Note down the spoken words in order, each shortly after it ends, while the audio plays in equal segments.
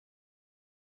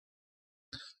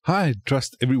Hi,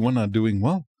 trust everyone are doing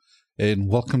well, and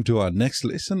welcome to our next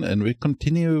lesson. And we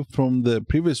continue from the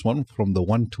previous one, from the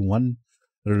one-to-one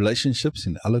relationships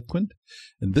in Eloquent.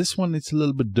 And this one, it's a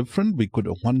little bit different. We got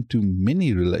a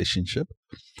one-to-many relationship.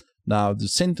 Now, the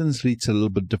sentence reads a little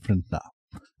bit different now.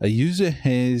 A user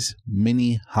has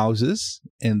many houses,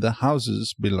 and the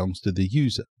houses belongs to the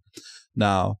user.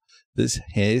 Now, this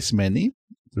has many.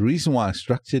 The reason why I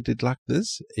structured it like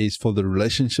this is for the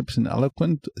relationships in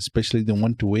Eloquent, especially the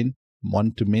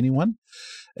one-to-many one,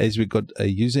 as we got a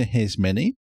user has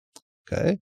many,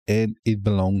 okay, and it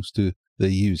belongs to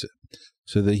the user.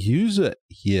 So the user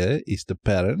here is the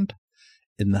parent,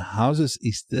 and the houses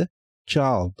is the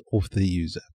child of the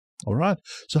user. All right.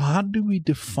 So how do we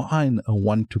define a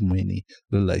one-to-many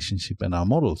relationship in our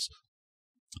models?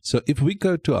 So if we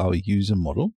go to our user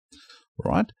model,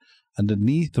 right,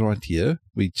 underneath right here,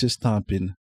 we just type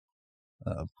in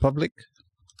public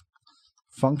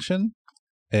function,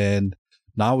 and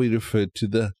now we refer to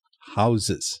the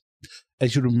houses.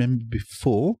 As you remember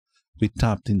before, we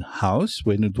typed in house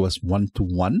when it was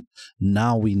one-to-one.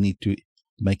 Now we need to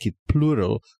make it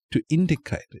plural to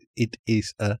indicate it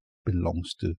is a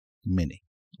belongs to many.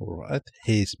 All right,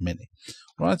 has many.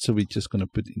 All right, so we're just going to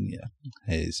put in here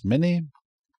has many.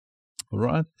 All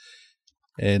right,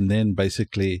 and then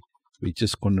basically we're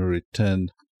just going to return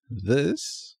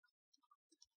this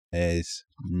as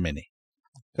many.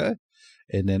 Okay,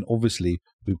 and then obviously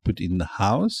we put in the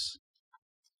house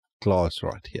class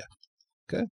right here.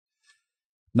 Okay,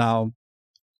 now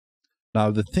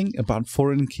the thing about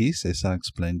foreign keys, as I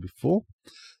explained before,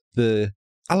 the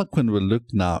Eloquent will look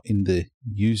now in the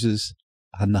users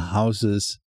and the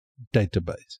houses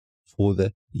database for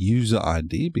the user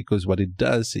ID, because what it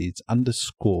does is it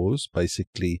underscores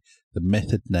basically the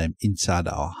method name inside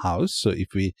our house. So if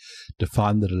we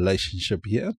define the relationship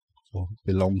here, or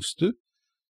belongs to,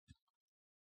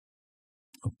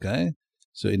 okay,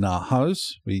 so in our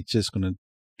house, we're just going to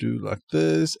do like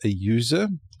this, a user,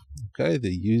 okay,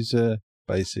 the user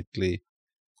basically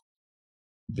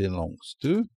belongs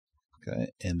to,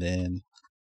 okay, and then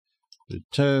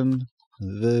return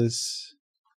this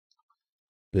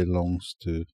belongs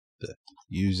to the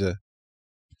user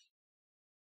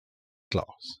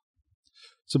class.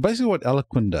 So basically what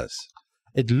Eloquent does,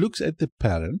 it looks at the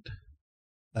parent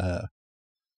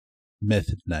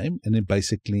method name, and it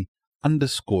basically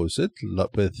underscores it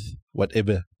with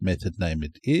whatever method name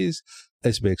it is,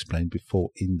 as we explained before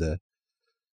in the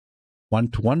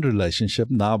one-to-one relationship.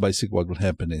 Now basically what will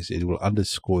happen is it will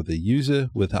underscore the user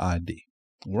with the ID.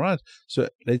 All right, so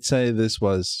let's say this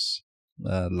was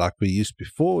like we used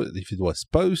before. If it was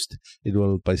post, it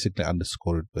will basically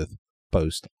underscore it with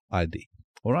post ID.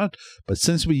 All right, but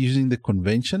since we're using the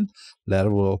convention,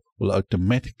 Laravel will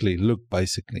automatically look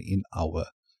basically in our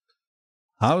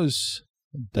houses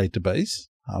database,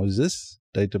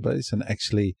 and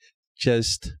actually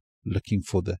just looking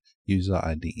for the user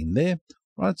ID in there.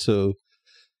 Right, so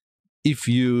if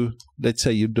you, let's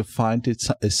say you defined it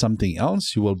as something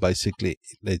else, you will basically,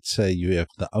 let's say you have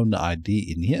the owner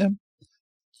ID in here,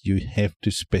 you have to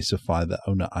specify the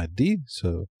owner ID.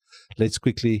 So let's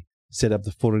quickly set up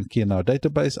the foreign key in our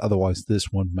database, otherwise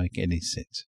this won't make any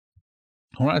sense.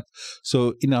 All right,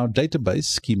 so in our database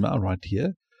schema right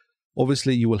here,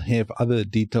 obviously you will have other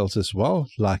details as well,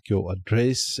 like your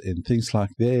address and things like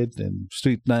that, and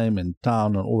street name and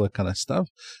town and all that kind of stuff.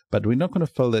 But we're not going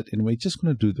to fill that in. We're just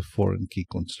going to do the foreign key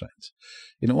constraints.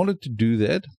 In order to do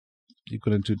that, you're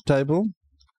going to do table,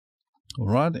 all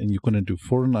right, and you're going to do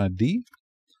foreign ID,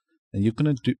 and you're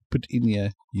going to put in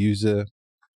your user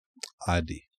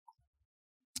ID.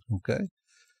 Okay,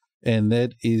 and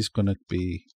that is going to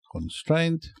be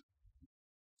constrained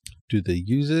to the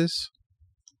users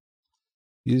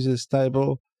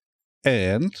table,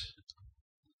 and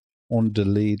on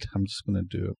delete, I'm just going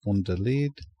to do on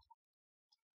delete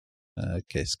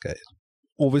cascade.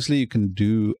 Obviously you can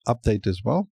do update as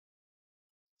well.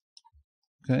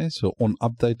 Okay, so on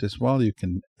update as well, you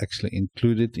can actually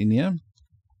include it in here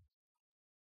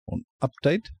on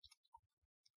update.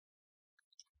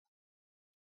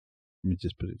 Let me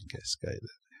just put it in cascade.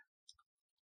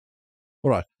 All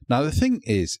right, now the thing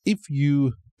is, if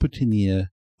you put in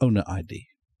here owner ID,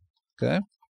 okay,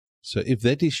 so if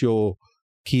that is your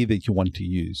key that you want to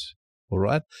use, all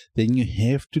right, then you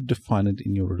have to define it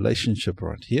in your relationship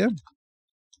right here,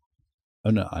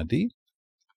 owner ID.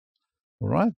 All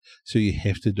right, so you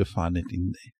have to define it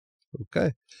in there.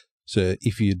 Okay, so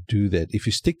if you do that, if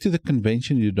you stick to the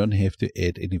convention, you don't have to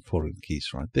add any foreign keys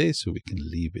right there, so we can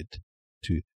leave it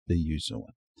to the user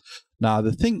one. Now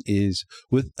the thing is,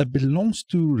 with a belongs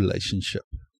to relationship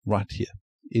right here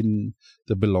in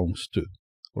the belongs to,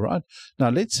 All right. Now,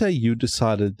 let's say you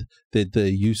decided that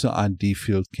the user ID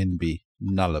field can be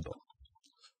nullable.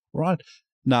 All right.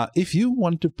 Now, if you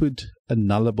want to put a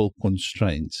nullable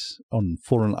constraints on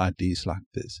foreign IDs like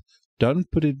this,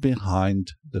 don't put it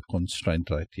behind the constraint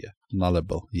right here,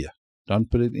 nullable here.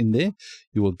 Don't put it in there.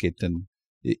 You will get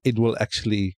it will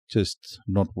actually just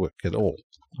not work at all.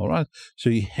 All right.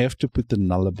 So you have to put the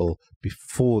nullable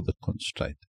before the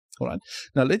constraint. All right.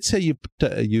 Now, let's say you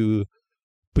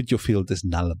put your field as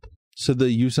nullable. So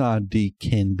the user ID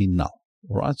can be null.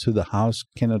 All right. So the house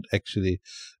cannot actually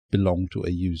belong to a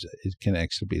user. It can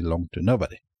actually belong to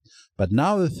nobody. But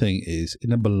now the thing is,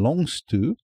 in a belongs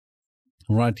to,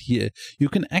 right here, you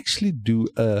can actually do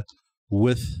a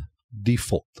with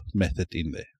default method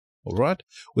in there. All right,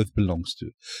 with belongs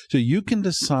to. So you can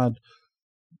decide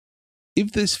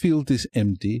if this field is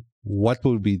empty, what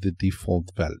will be the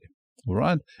default value. All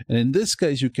right, and in this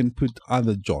case, you can put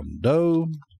either John Doe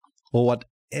or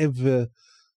whatever,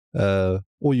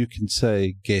 or you can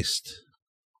say guest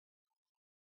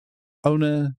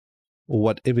owner or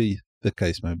whatever the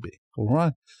case may be. All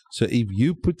right, so if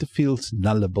you put the fields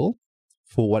nullable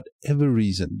for whatever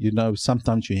reason, you know,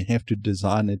 sometimes you have to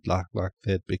design it like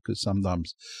that, because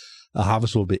sometimes a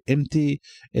house will be empty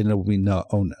and there will be no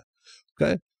owner,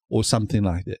 okay, or something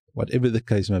like that, whatever the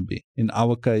case may be. In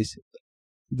our case,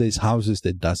 there's houses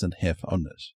that doesn't have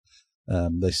owners.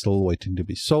 They're still waiting to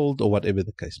be sold or whatever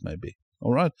the case may be.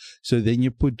 All right, so then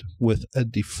you put with a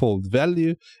default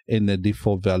value, and the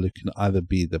default value can either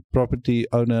be the property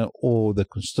owner or the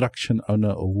construction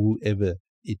owner or whoever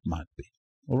it might be.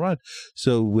 All right,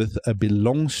 so with a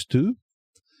belongs to,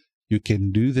 you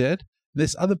can do that.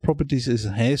 There's other properties as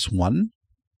hasOne,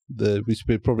 which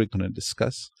we're probably going to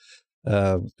discuss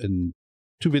in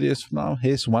 2 videos from now.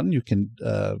 hasOne, you can,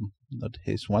 not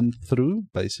hasOne through,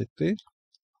 basically.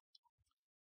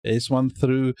 hasOne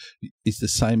through is the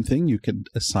same thing. You can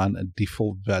assign a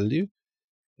default value.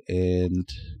 And,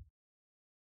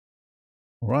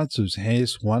 all right, so it's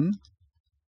hasOne.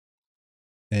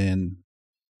 And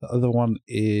the other one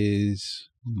is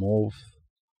morph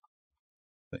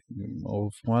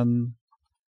one.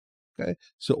 Okay,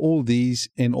 so all these,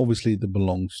 and obviously the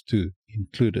belongs to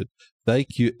included, they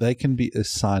can be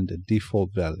assigned a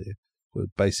default value, but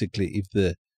basically if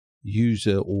the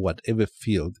user or whatever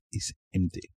field is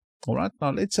empty. All right,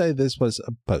 now let's say this was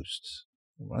a post.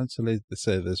 All right, so let's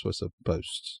say this was a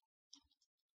post.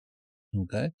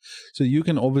 Okay, so you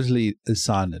can obviously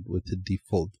assign it with the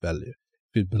default value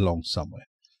if it belongs somewhere.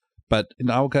 But in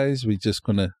our case, we're just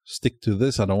going to stick to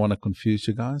this. I don't want to confuse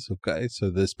you guys. Okay, so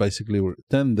this basically will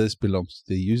return this belongs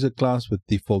to the user class with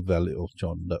default value of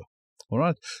John Doe. All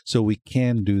right, so we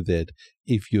can do that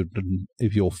if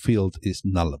your field is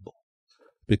nullable.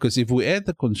 Because if we add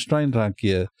the constraint right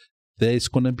here, there's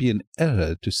going to be an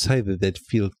error to say that that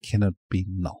field cannot be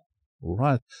null. All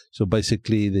right, so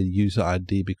basically the user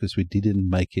ID, because we didn't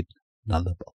make it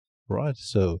nullable. Right,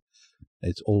 so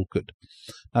it's all good.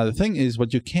 Now the thing is,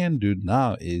 what you can do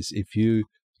now is, if you,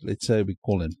 let's say we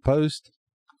call in post,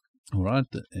 all right,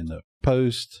 in a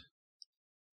post,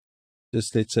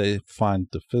 just let's say find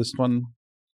the first one,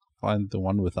 find the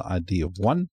one with the ID of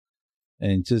 1,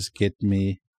 and just get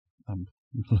me, I'm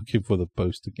looking for the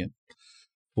post again,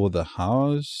 for the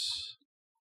house.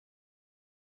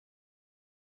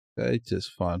 Okay,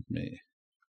 just find me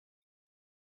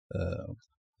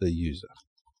the user.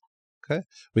 Okay,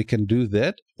 we can do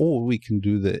that, or we can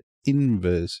do the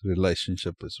inverse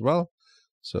relationship as well.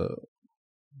 So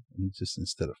just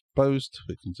instead of post,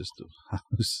 we can just do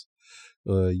house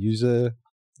user.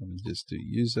 Let me just do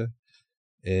user,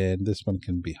 and this one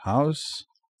can be house.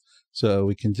 So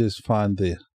we can just find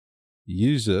the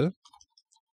user,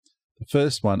 the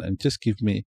first one, and just give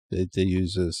me the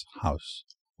user's house.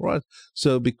 Right.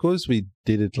 So because we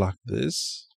did it like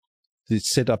this, to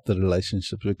set up the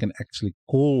relationships, we can actually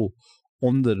call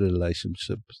on the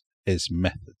relationships as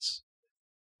methods.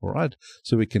 All right,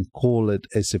 so we can call it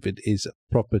as if it is a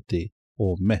property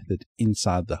or method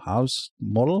inside the house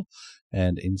model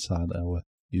and inside our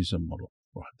user model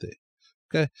right there.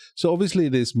 Okay, so obviously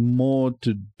there's more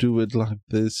to do it like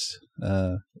this,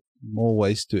 more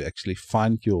ways to actually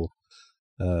find your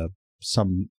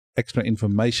some extra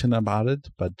information about it,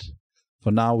 but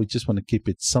for now we just want to keep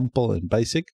it simple and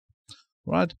basic.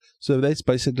 Right, so that's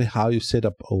basically how you set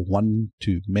up a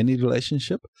one-to-many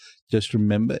relationship. Just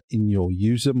remember in your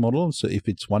user model, so if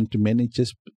it's one-to-many,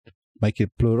 just make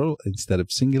it plural instead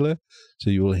of singular.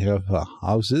 So you will have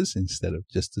houses instead of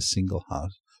just a single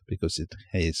house, because it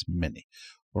has many.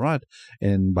 All right,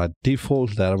 and by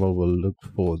default, Laravel will look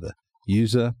for the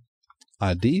user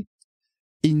ID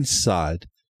inside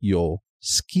your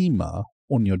schema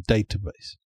on your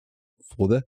database. for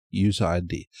the user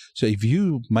ID. So if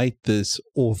you made this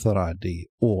author ID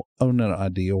or owner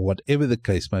ID or whatever the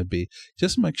case may be,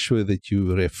 just make sure that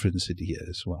you reference it here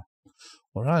as well.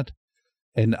 All right.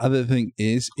 And the other thing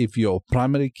is, if your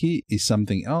primary key is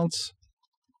something else,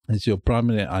 as your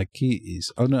primary key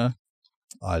is owner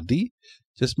ID,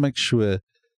 just make sure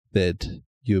that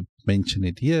you mention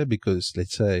it here, because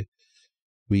let's say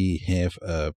we have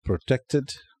a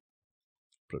protected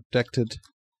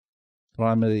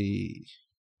primary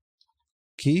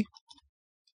key.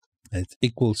 It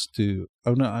equals to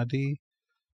owner ID.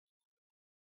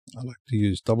 I like to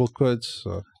use double quotes,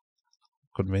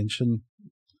 convention.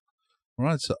 All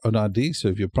right, so owner ID. So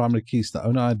if your primary key is the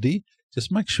owner ID,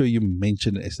 just make sure you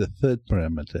mention it as the third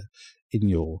parameter in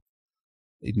your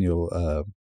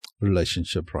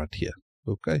relationship right here.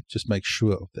 Okay, just make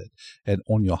sure of that. And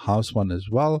on your house one as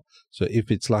well. So if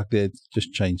it's like that,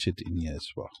 just change it in here as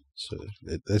well. So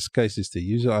in this case, is the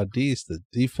user ID is the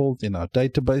default in our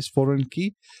database foreign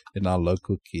key, and our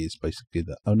local key is basically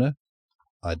the owner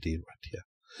ID right here.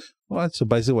 All right, so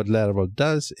basically what Laravel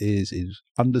does is it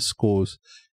underscores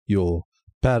your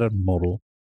parent model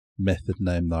method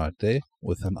name right there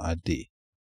with an ID,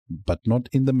 but not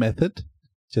in the method,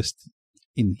 just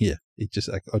in here. It just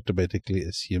automatically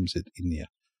assumes it in here.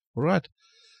 All right.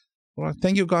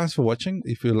 Thank you guys for watching.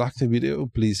 If you liked the video,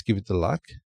 please give it a like.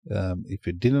 If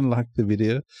you didn't like the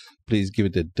video, please give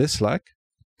it a dislike.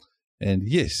 And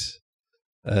yes,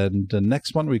 and the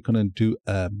next one we're going to do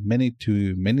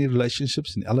many-to-many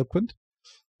relationships in Eloquent.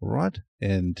 All right.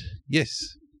 And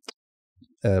yes,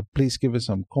 please give us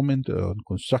some comment on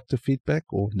constructive feedback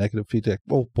or negative feedback,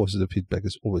 or positive feedback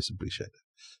is always appreciated.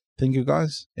 Thank you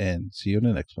guys, and see you in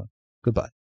the next one. Goodbye.